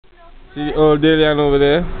See the old Delian over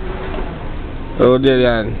there? Old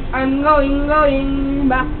Delian. I'm going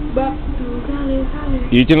back to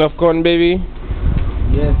Cali. You eating enough corn, baby?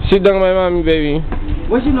 Yes. Sit down, my mommy, baby.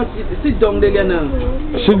 Why she not sit down there now?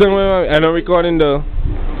 Sit down, my mommy. I'm not recording though.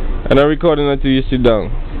 I'm not recording until you sit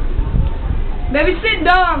down. Baby, sit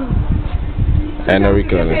down. I'm not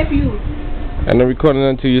recording. I'm not recording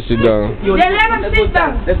until you sit down. Then let us sit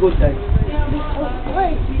down. Let's go inside.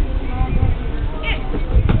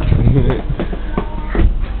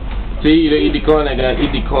 See, you don't eat the corn, I gotta eat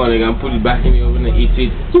the corn, I gotta put it back in the oven and eat it.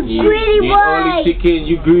 You greedy eat all the chicken,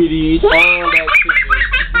 you greedy, eat all that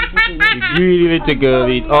chicken. You greedy little girl,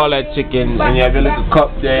 eat all that chicken, and you have a little cup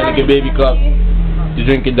there, like a baby cup, to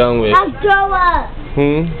drink it down with. I have drawer.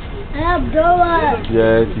 I have drawer.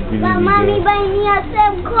 Yes, you greedy But mommy girl. buy me a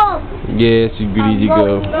same cup. Yes, you greedy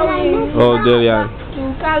girl. Oh, Delian.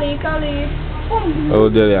 Cali. Oh,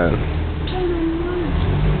 Delian.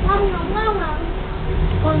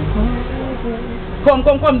 Come,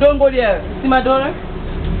 don't go there. See my daughter?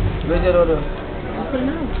 Where's your daughter?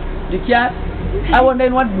 The cat? I wonder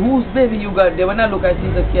whose baby you got there. When I look, I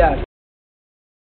see the cat.